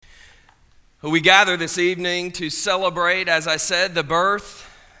We gather this evening to celebrate, as I said, the birth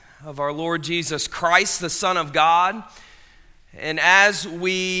of our Lord Jesus Christ, the Son of God. And as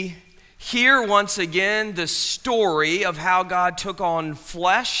we hear once again the story of how God took on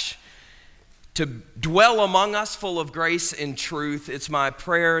flesh to dwell among us full of grace and truth, it's my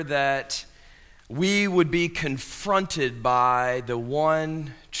prayer that we would be confronted by the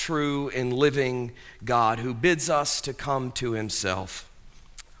one true and living God who bids us to come to himself.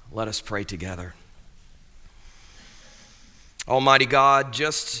 Let us pray together. Almighty God,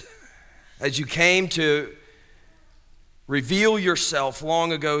 just as you came to reveal yourself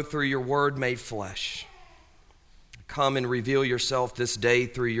long ago through your word made flesh, come and reveal yourself this day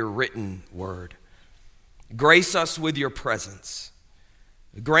through your written word. Grace us with your presence.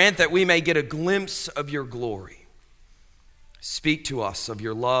 Grant that we may get a glimpse of your glory. Speak to us of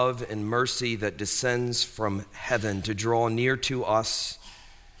your love and mercy that descends from heaven to draw near to us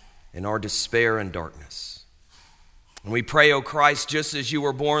in our despair and darkness. And we pray, O Christ, just as you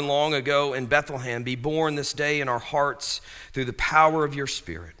were born long ago in Bethlehem, be born this day in our hearts through the power of your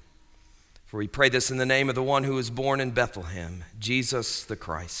Spirit. For we pray this in the name of the one who was born in Bethlehem, Jesus the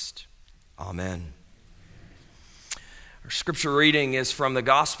Christ. Amen. Our scripture reading is from the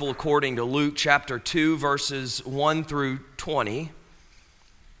Gospel according to Luke chapter 2, verses 1 through 20.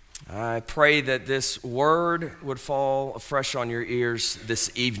 I pray that this word would fall afresh on your ears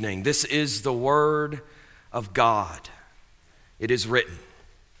this evening. This is the word of God. It is written.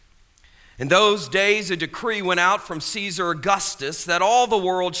 In those days, a decree went out from Caesar Augustus that all the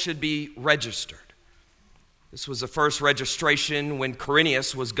world should be registered. This was the first registration when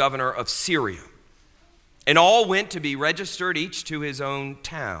Quirinius was governor of Syria. And all went to be registered, each to his own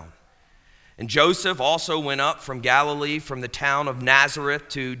town. And Joseph also went up from Galilee, from the town of Nazareth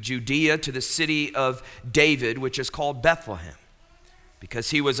to Judea, to the city of David, which is called Bethlehem,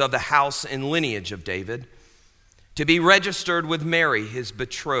 because he was of the house and lineage of David, to be registered with Mary, his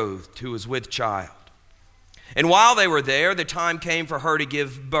betrothed, who was with child. And while they were there, the time came for her to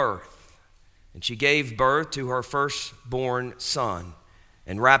give birth. And she gave birth to her firstborn son,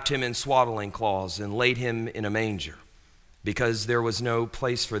 and wrapped him in swaddling cloths, and laid him in a manger, because there was no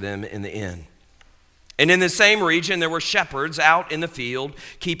place for them in the inn. And in the same region there were shepherds out in the field,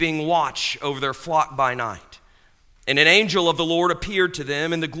 keeping watch over their flock by night. And an angel of the Lord appeared to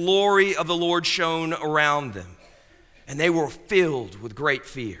them, and the glory of the Lord shone around them. And they were filled with great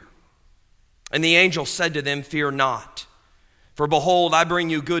fear. And the angel said to them, "Fear not, for behold, I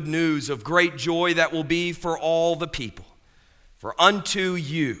bring you good news of great joy that will be for all the people. For unto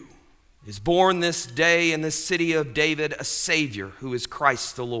you is born this day in the city of David a Savior, who is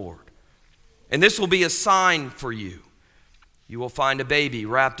Christ the Lord. And this will be a sign for you. You will find a baby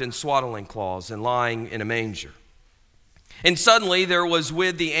wrapped in swaddling cloths and lying in a manger." And suddenly there was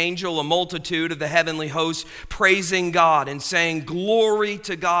with the angel a multitude of the heavenly host, praising God and saying, "Glory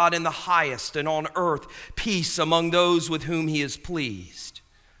to God in the highest, and on earth peace among those with whom he is pleased."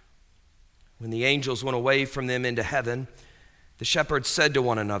 When the angels went away from them into heaven, the shepherds said to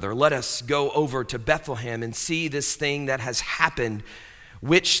one another, "Let us go over to Bethlehem and see this thing that has happened,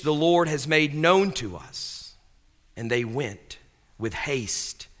 which the Lord has made known to us." And they went with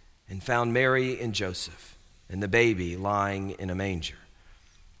haste and found Mary and Joseph and the baby lying in a manger.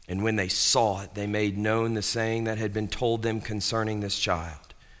 And when they saw it, they made known the saying that had been told them concerning this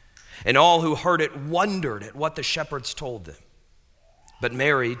child. And all who heard it wondered at what the shepherds told them. But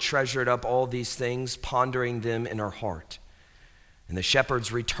Mary treasured up all these things, pondering them in her heart. And the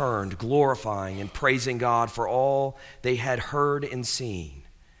shepherds returned, glorifying and praising God for all they had heard and seen,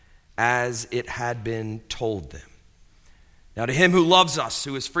 as it had been told them. Now to him who loves us,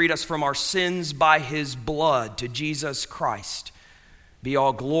 who has freed us from our sins by his blood, to Jesus Christ, be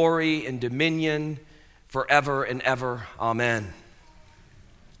all glory and dominion forever and ever. Amen.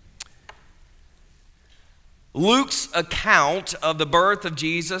 Luke's account of the birth of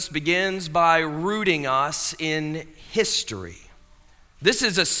Jesus begins by rooting us in history. This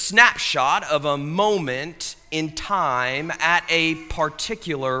is a snapshot of a moment in time at a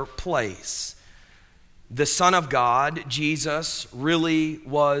particular place. The Son of God, Jesus, really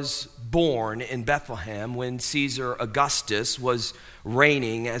was born in Bethlehem when Caesar Augustus was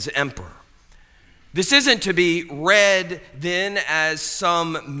reigning as emperor. This isn't to be read then as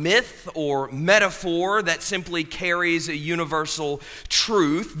some myth or metaphor that simply carries a universal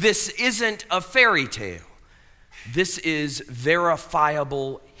truth. This isn't a fairy tale. This is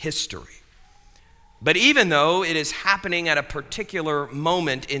verifiable history. But even though it is happening at a particular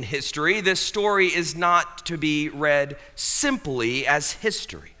moment in history, this story is not to be read simply as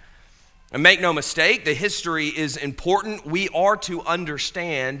history. And make no mistake, the history is important. We are to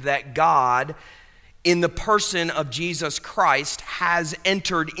understand that God, in the person of Jesus Christ, has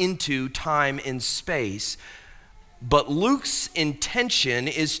entered into time and space. But Luke's intention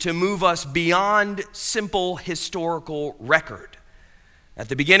is to move us beyond simple historical record. At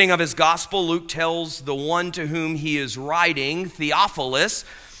the beginning of his gospel, Luke tells the one to whom he is writing, Theophilus,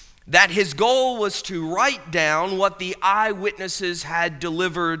 that his goal was to write down what the eyewitnesses had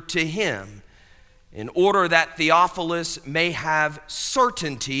delivered to him, in order that Theophilus may have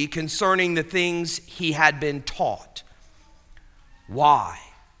certainty concerning the things he had been taught. Why?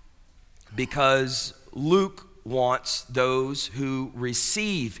 Because Luke wants those who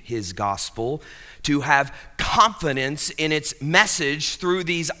receive his gospel to have confidence in its message through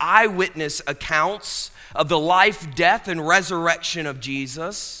these eyewitness accounts of the life, death, and resurrection of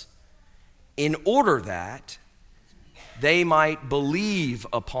Jesus, in order that they might believe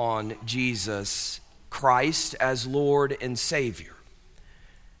upon Jesus Christ as Lord and Savior.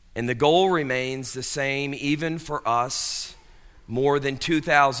 And the goal remains the same even for us more than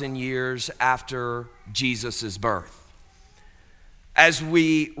 2,000 years after Jesus' birth. As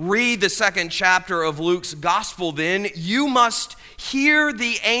we read the second chapter of Luke's gospel, then, you must hear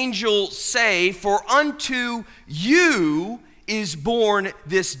the angel say, "For unto you is born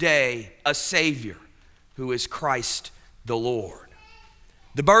this day a Savior, who is Christ the Lord."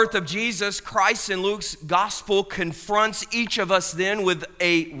 The birth of Jesus Christ in Luke's gospel confronts each of us then with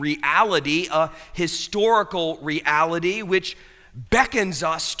a reality, a historical reality, which beckons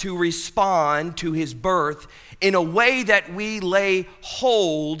us to respond to his birth in a way that we lay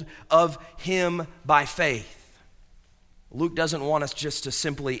hold of him by faith. Luke doesn't want us just to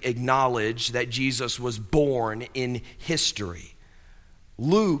simply acknowledge that Jesus was born in history.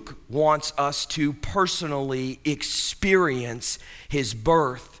 Luke wants us to personally experience his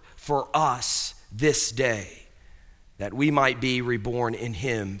birth for us this day, that we might be reborn in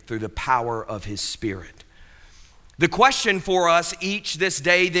him through the power of his Spirit. The question for us each this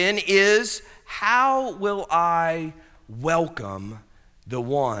day then is, how will I welcome the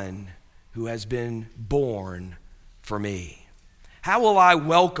one who has been born for me? How will I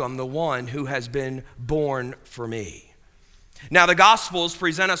welcome the one who has been born for me? Now, the Gospels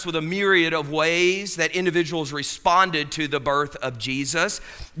present us with a myriad of ways that individuals responded to the birth of Jesus.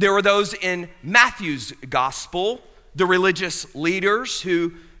 There were those in Matthew's Gospel, the religious leaders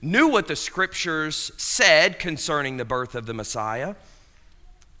who knew what the Scriptures said concerning the birth of the Messiah.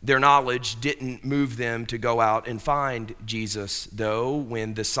 Their knowledge didn't move them to go out and find Jesus, though,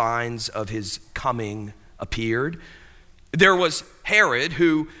 when the signs of his coming appeared. There was Herod,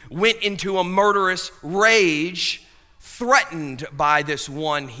 who went into a murderous rage, threatened by this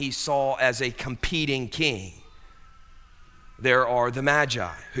one he saw as a competing king. There are the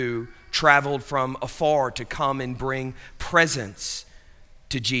Magi, who traveled from afar to come and bring presents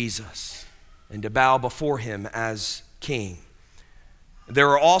to Jesus and to bow before him as king. There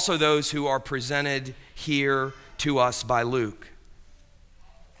are also those who are presented here to us by Luke.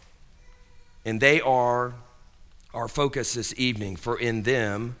 And they are our focus this evening, for in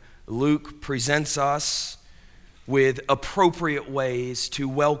them, Luke presents us with appropriate ways to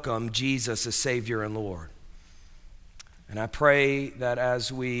welcome Jesus as Savior and Lord. And I pray that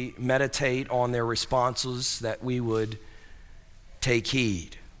as we meditate on their responses, that we would take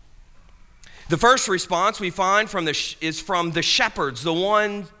heed. The first response we find is from the shepherds, the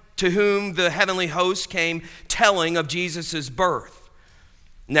one to whom the heavenly host came telling of Jesus' birth.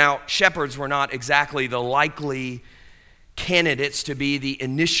 Now, shepherds were not exactly the likely candidates to be the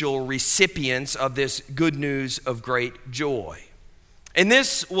initial recipients of this good news of great joy. And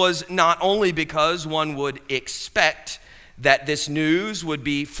this was not only because one would expect that this news would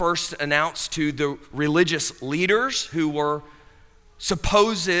be first announced to the religious leaders who were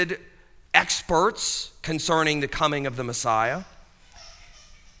supposed experts concerning the coming of the Messiah,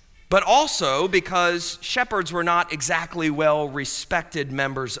 but also because shepherds were not exactly well-respected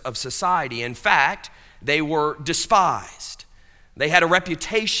members of society. In fact, they were despised. They had a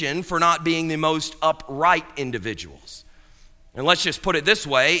reputation for not being the most upright individuals. And let's just put it this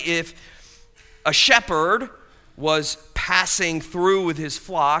way, if a shepherd was passing through with his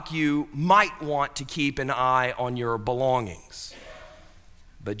flock, you might want to keep an eye on your belongings.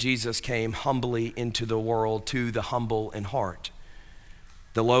 But Jesus came humbly into the world to the humble in heart,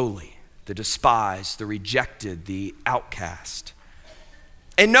 the lowly, the despised, the rejected, the outcast.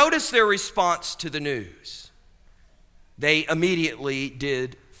 And notice their response to the news. They immediately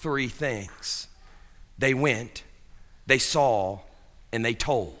did three things. They went, they saw, and they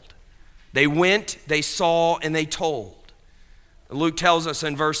told. They went, they saw, and they told. Luke tells us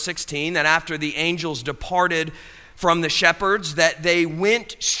in verse 16 that after the angels departed from the shepherds, that they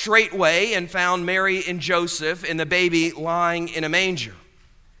went straightway and found Mary and Joseph and the baby lying in a manger.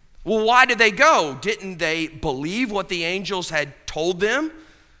 Well, why did they go? Didn't they believe what the angels had told them?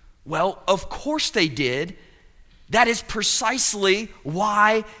 Well, of course they did. That is precisely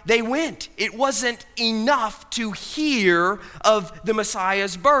why they went. It wasn't enough to hear of the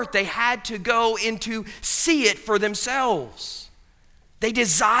Messiah's birth. They had to go and to see it for themselves. They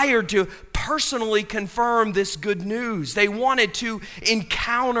desired to personally confirm this good news. They wanted to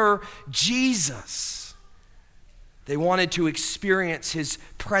encounter Jesus. They wanted to experience his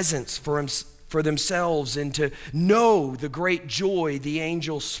presence for themselves and to know the great joy the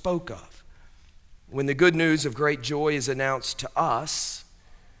angels spoke of. When the good news of great joy is announced to us,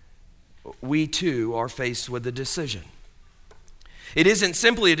 we too are faced with a decision. It isn't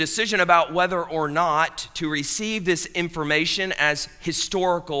simply a decision about whether or not to receive this information as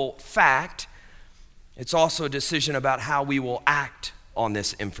historical fact. It's also a decision about how we will act on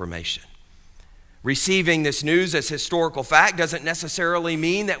this information. Receiving this news as historical fact doesn't necessarily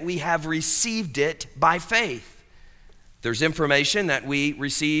mean that we have received it by faith. There's information that we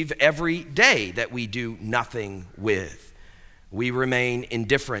receive every day that we do nothing with. We remain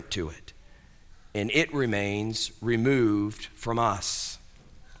indifferent to it, and it remains removed from us.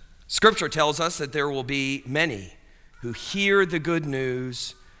 Scripture tells us that there will be many who hear the good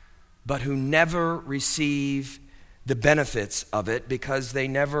news, but who never receive the benefits of it because they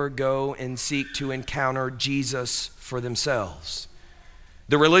never go and seek to encounter Jesus for themselves.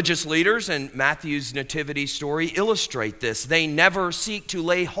 The religious leaders in Matthew's nativity story illustrate this. They never seek to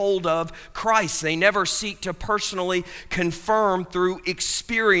lay hold of Christ. They never seek to personally confirm through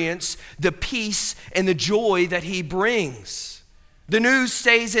experience the peace and the joy that he brings. The news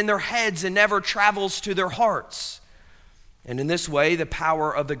stays in their heads and never travels to their hearts. And in this way, the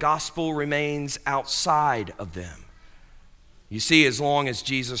power of the gospel remains outside of them. You see, as long as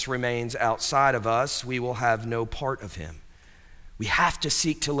Jesus remains outside of us, we will have no part of him. We have to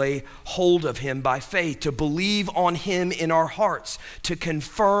seek to lay hold of him by faith, to believe on him in our hearts, to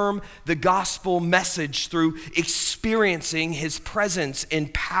confirm the gospel message through experiencing his presence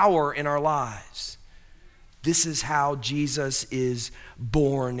and power in our lives. This is how Jesus is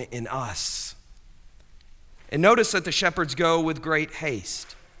born in us. And notice that the shepherds go with great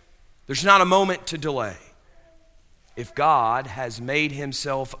haste. There's not a moment to delay. If God has made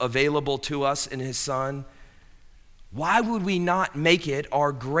himself available to us in his Son, why would we not make it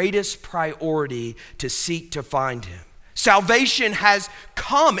our greatest priority to seek to find him? Salvation has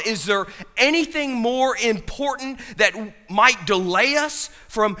come. Is there anything more important that might delay us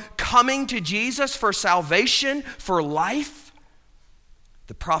from coming to Jesus for salvation, for life?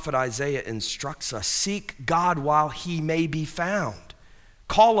 The prophet Isaiah instructs us, seek God while he may be found.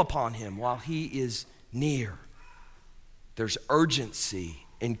 Call upon him while he is near. There's urgency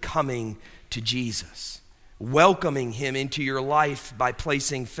in coming to Jesus, welcoming him into your life by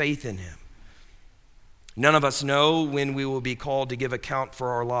placing faith in him. None of us know when we will be called to give account for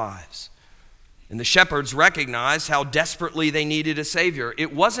our lives. And the shepherds recognized how desperately they needed a Savior.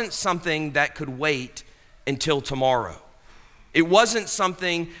 It wasn't something that could wait until tomorrow. It wasn't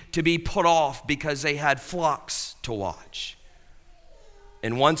something to be put off because they had flocks to watch.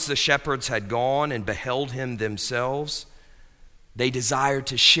 And once the shepherds had gone and beheld him themselves, they desired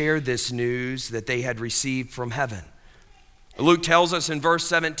to share this news that they had received from heaven. Luke tells us in verse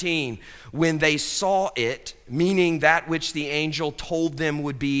 17, when they saw it, meaning that which the angel told them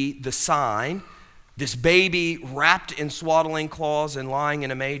would be the sign, this baby wrapped in swaddling cloths and lying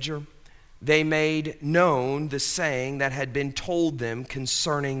in a manger, they made known the saying that had been told them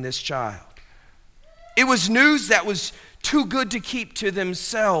concerning this child. It was news that was too good to keep to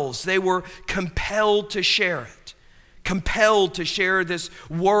themselves. They were compelled to share it. Compelled to share this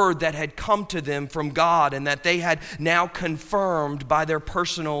word that had come to them from God and that they had now confirmed by their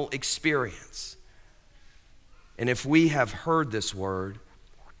personal experience. And if we have heard this word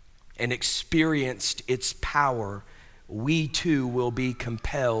and experienced its power, we too will be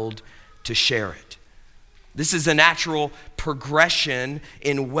compelled to share it. This is a natural progression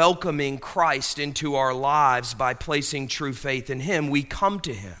in welcoming Christ into our lives by placing true faith in him. We come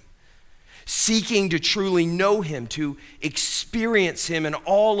to him, seeking to truly know him, to experience him in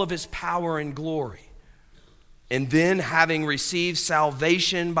all of his power and glory. And then, having received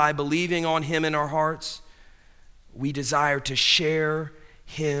salvation by believing on him in our hearts, we desire to share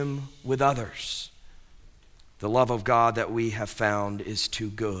him with others. The love of God that we have found is too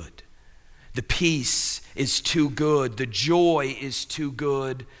good. The peace is too good. The joy is too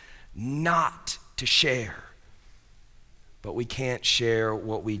good not to share. but we can't share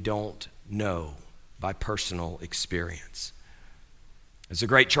what we don't know by personal experience. As the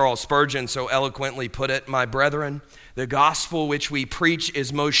great Charles Spurgeon so eloquently put it, my brethren, the gospel which we preach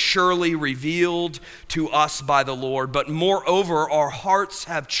is most surely revealed to us by the Lord, but moreover, our hearts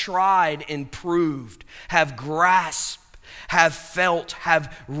have tried and proved, have grasped, have felt,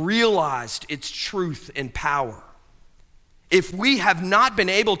 have realized its truth and power. If we have not been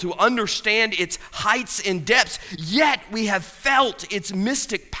able to understand its heights and depths, yet we have felt its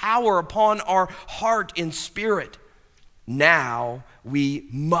mystic power upon our heart and spirit. Now we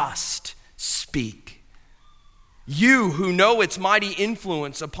must speak. You who know its mighty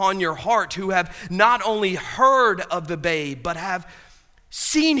influence upon your heart, who have not only heard of the babe, but have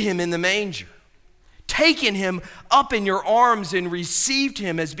seen him in the manger, taken him up in your arms and received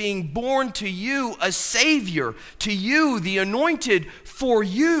him as being born to you a Savior, to you the anointed for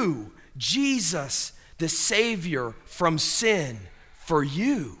you, Jesus, the Savior from sin for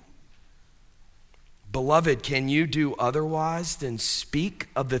you. Beloved, can you do otherwise than speak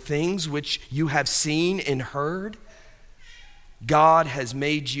of the things which you have seen and heard? God has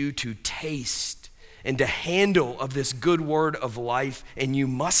made you to taste and to handle of this good word of life, and you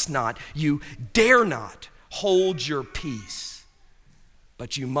must not, you dare not hold your peace,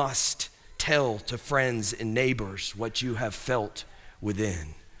 but you must tell to friends and neighbors what you have felt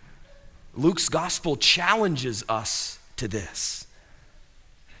within. Luke's gospel challenges us to this.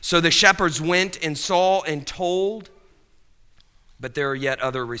 So the shepherds went and saw and told, but there are yet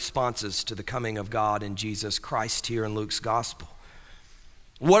other responses to the coming of God in Jesus Christ here in Luke's gospel.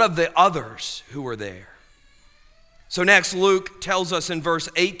 What of the others who were there? So next, Luke tells us in verse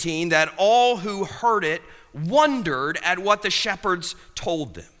 18 that all who heard it wondered at what the shepherds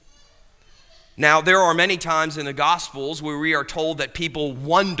told them. Now, there are many times in the Gospels where we are told that people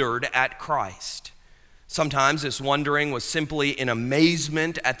wondered at Christ. Sometimes this wondering was simply in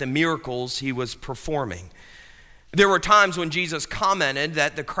amazement at the miracles he was performing. There were times when Jesus commented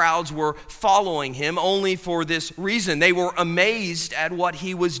that the crowds were following him only for this reason. They were amazed at what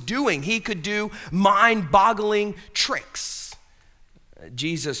he was doing. He could do mind-boggling tricks.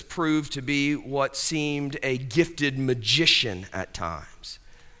 Jesus proved to be what seemed a gifted magician at times.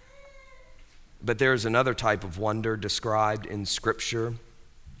 But there's another type of wonder described in Scripture,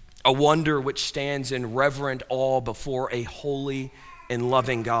 a wonder which stands in reverent awe before a holy and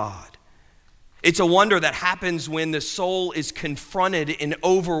loving God. It's a wonder that happens when the soul is confronted and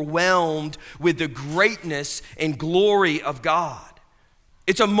overwhelmed with the greatness and glory of God.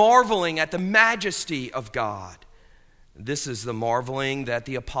 It's a marveling at the majesty of God. This is the marveling that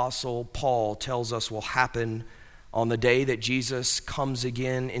the Apostle Paul tells us will happen on the day that Jesus comes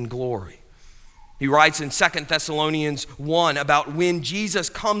again in glory. He writes in 2 Thessalonians 1 about when Jesus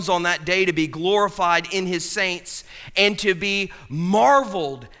comes on that day to be glorified in his saints and to be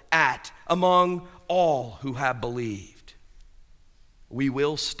marveled at among all who have believed. We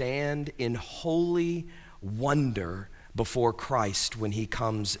will stand in holy wonder before Christ when he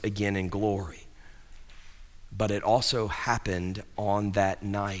comes again in glory. But it also happened on that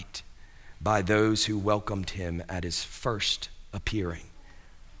night by those who welcomed him at his first appearing.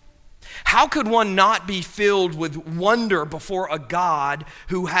 How could one not be filled with wonder before a God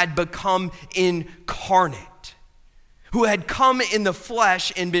who had become incarnate, who had come in the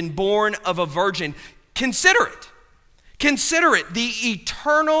flesh and been born of a virgin? Consider it. Consider it, the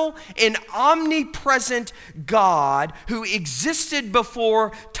eternal and omnipresent God who existed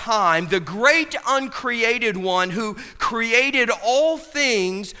before time, the great uncreated one who created all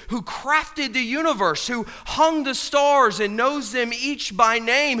things, who crafted the universe, who hung the stars and knows them each by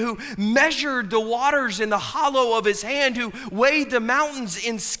name, who measured the waters in the hollow of his hand, who weighed the mountains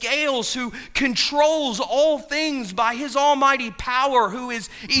in scales, who controls all things by his almighty power, who is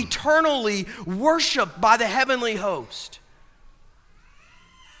eternally worshiped by the heavenly host.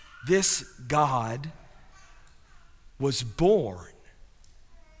 This God was born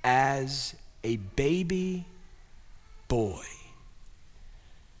as a baby boy.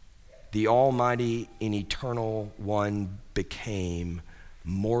 The Almighty and Eternal One became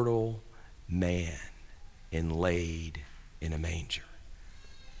mortal man and laid in a manger.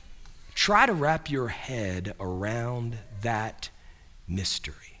 Try to wrap your head around that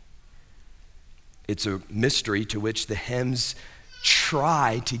mystery. It's a mystery to which the hymns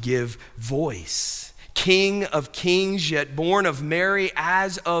try to give voice. King of kings, yet born of Mary,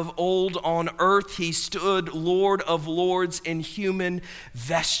 as of old on earth he stood, Lord of lords in human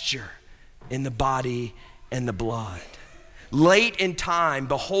vesture, in the body and the blood. Late in time,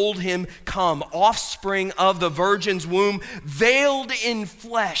 behold him come, offspring of the virgin's womb, veiled in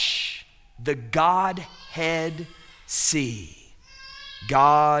flesh, the Godhead See,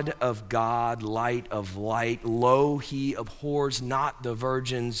 God of God, light of light, lo, he abhors not the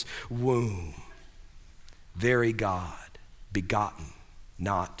virgin's womb. Very God, begotten,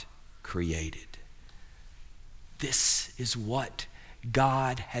 not created. This is what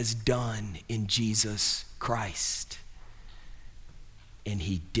God has done in Jesus Christ. And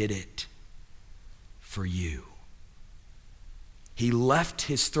he did it for you. He left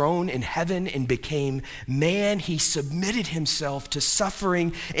his throne in heaven and became man. He submitted himself to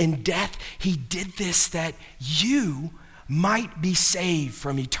suffering and death. He did this that you might be saved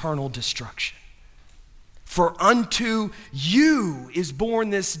from eternal destruction. For unto you is born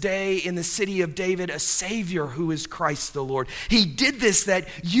this day in the city of David a Savior who is Christ the Lord. He did this that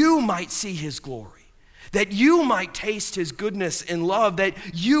you might see his glory, that you might taste his goodness and love, that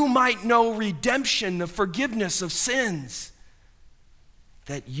you might know redemption, the forgiveness of sins,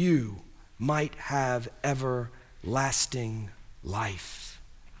 that you might have everlasting life.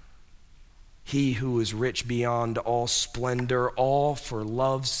 He who is rich beyond all splendor, all for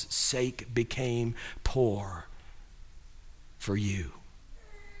love's sake became poor for you.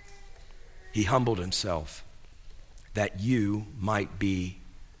 He humbled himself that you might be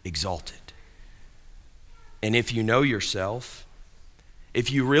exalted. And if you know yourself,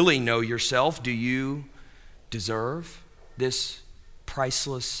 if you really know yourself, do you deserve this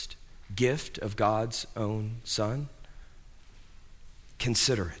priceless gift of God's own Son?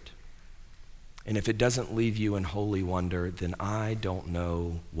 Consider it. And if it doesn't leave you in holy wonder, then I don't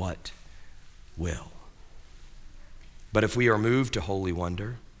know what will. But if we are moved to holy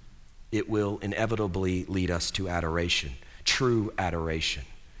wonder, it will inevitably lead us to adoration, true adoration.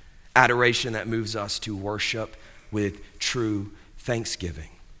 Adoration that moves us to worship with true thanksgiving.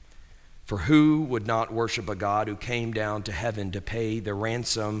 For who would not worship a God who came down to heaven to pay the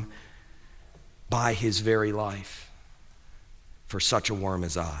ransom by his very life for such a worm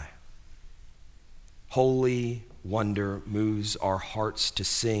as I? Holy wonder moves our hearts to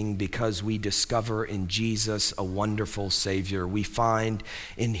sing because we discover in Jesus a wonderful Savior. We find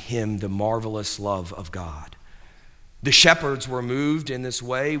in him the marvelous love of God. The shepherds were moved in this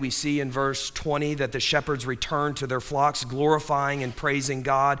way. We see in verse 20 that the shepherds returned to their flocks, glorifying and praising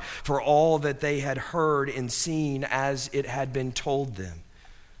God for all that they had heard and seen as it had been told them.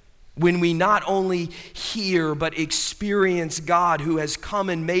 When we not only hear but experience God who has come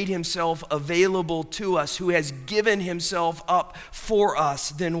and made himself available to us, who has given himself up for us,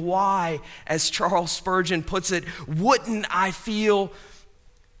 then why, as Charles Spurgeon puts it, wouldn't I feel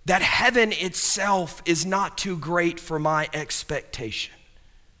that heaven itself is not too great for my expectation?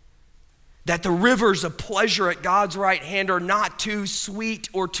 That the rivers of pleasure at God's right hand are not too sweet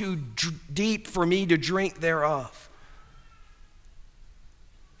or too deep for me to drink thereof.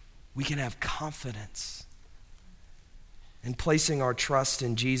 We can have confidence in placing our trust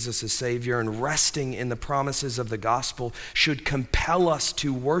in Jesus as Savior and resting in the promises of the gospel should compel us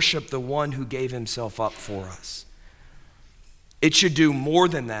to worship the one who gave himself up for us. It should do more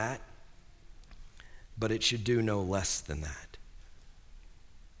than that, but it should do no less than that.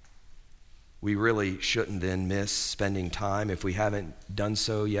 We really shouldn't then miss spending time, if we haven't done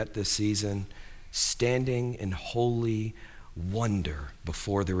so yet this season, standing in holy wonder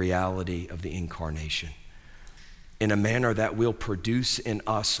before the reality of the incarnation in a manner that will produce in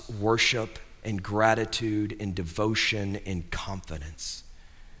us worship and gratitude and devotion and confidence.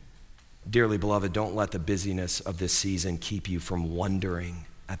 Dearly beloved, don't let the busyness of this season keep you from wondering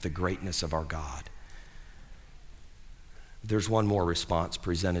at the greatness of our God. There's one more response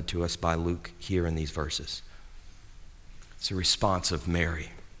presented to us by Luke here in these verses. It's a response of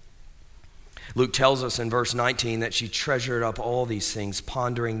Mary. Luke tells us in verse 19 that she treasured up all these things,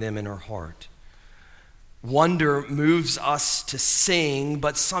 pondering them in her heart. Wonder moves us to sing,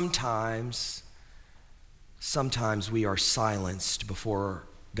 but sometimes we are silenced before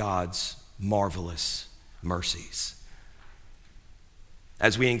God's marvelous mercies.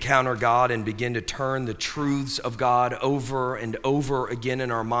 As we encounter God and begin to turn the truths of God over and over again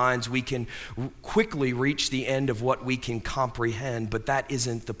in our minds, we can quickly reach the end of what we can comprehend, but that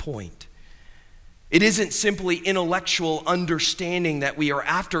isn't the point. It isn't simply intellectual understanding that we are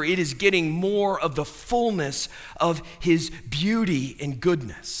after. It is getting more of the fullness of his beauty and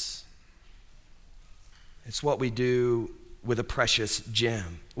goodness. It's what we do with a precious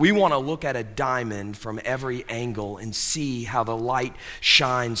gem. We want to look at a diamond from every angle and see how the light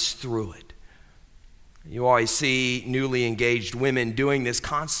shines through it. You always see newly engaged women doing this,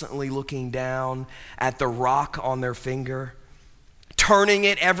 constantly looking down at the rock on their finger turning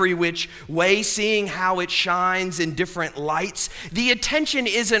it every which way, seeing how it shines in different lights. The attention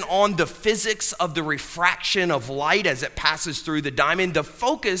isn't on the physics of the refraction of light as it passes through the diamond. The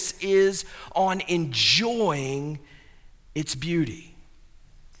focus is on enjoying its beauty.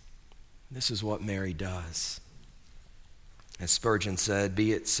 This is what Mary does. As Spurgeon said,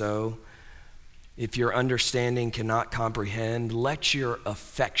 "Be it so. If your understanding cannot comprehend, let your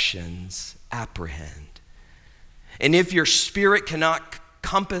affections apprehend. And if your spirit cannot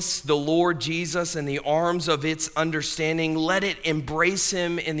compass the Lord Jesus in the arms of its understanding, let it embrace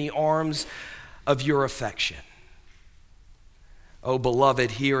him in the arms of your affection." Oh,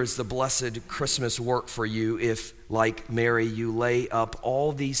 beloved, here is the blessed Christmas work for you if, like Mary, you lay up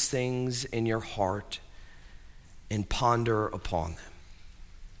all these things in your heart and ponder upon them.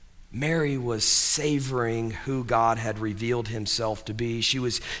 Mary was savoring who God had revealed himself to be. She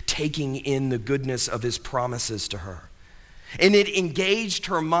was taking in the goodness of his promises to her. And it engaged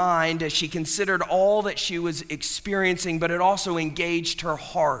her mind as she considered all that she was experiencing, but it also engaged her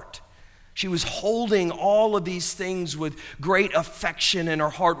heart. She was holding all of these things with great affection in her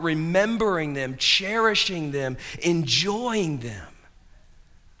heart, remembering them, cherishing them, enjoying them.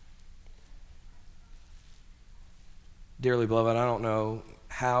 Dearly beloved, I don't know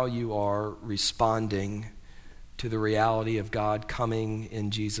how you are responding to the reality of God coming in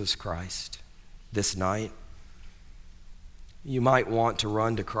Jesus Christ this night. You might want to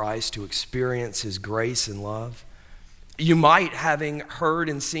run to Christ to experience his grace and love. You might, having heard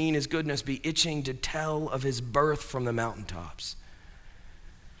and seen his goodness, be itching to tell of his birth from the mountaintops.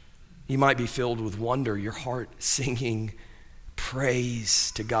 You might be filled with wonder, your heart singing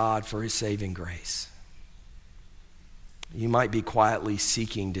praise to God for his saving grace. You might be quietly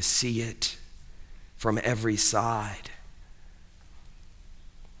seeking to see it from every side,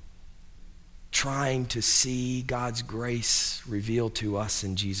 trying to see God's grace revealed to us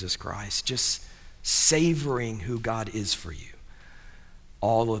in Jesus Christ, just savoring who God is for you.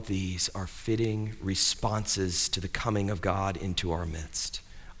 All of these are fitting responses to the coming of God into our midst.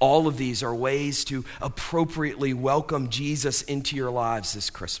 All of these are ways to appropriately welcome Jesus into your lives this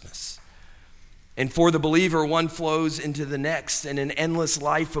Christmas. And for the believer, one flows into the next in an endless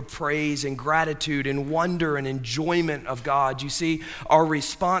life of praise and gratitude and wonder and enjoyment of God. You see, our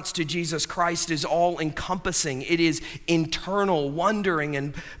response to Jesus Christ is all encompassing. It is internal, wondering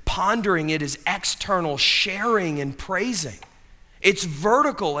and pondering. It is external, sharing and praising. It's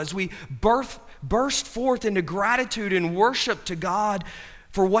vertical as we burst forth into gratitude and worship to God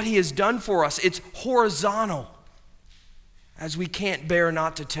for what he has done for us. It's horizontal, as we can't bear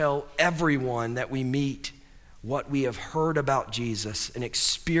not to tell everyone that we meet what we have heard about Jesus and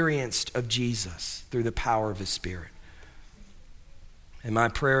experienced of Jesus through the power of his Spirit. And my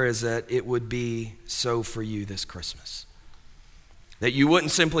prayer is that it would be so for you this Christmas. That you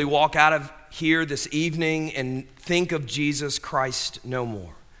wouldn't simply walk out of here this evening and think of Jesus Christ no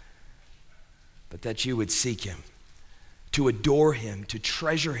more, but that you would seek him, to adore him, to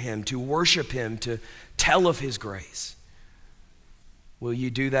treasure him, to worship him, to tell of his grace. Will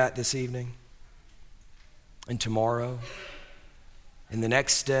you do that this evening and tomorrow and the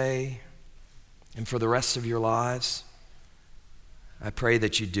next day and for the rest of your lives? I pray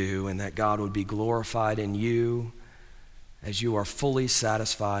that you do, and that God would be glorified in you as you are fully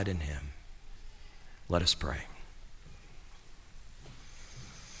satisfied in him. Let us pray.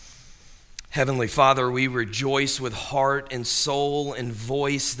 Heavenly Father, we rejoice with heart and soul and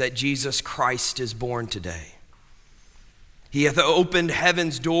voice that Jesus Christ is born today. He hath opened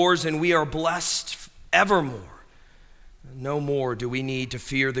heaven's doors, and we are blessed evermore. No more do we need to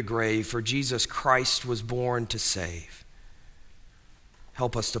fear the grave, for Jesus Christ was born to save.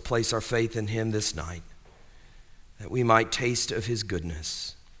 Help us to place our faith in him this night, that we might taste of his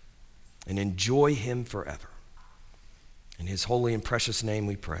goodness and enjoy him forever. In his holy and precious name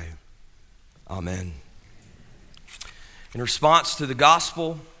we pray. Amen. In response to the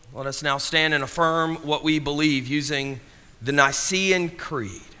gospel, let us now stand and affirm what we believe using the Nicene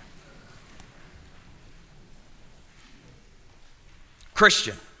Creed.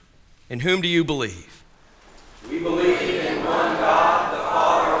 Christian, in whom do you believe? We believe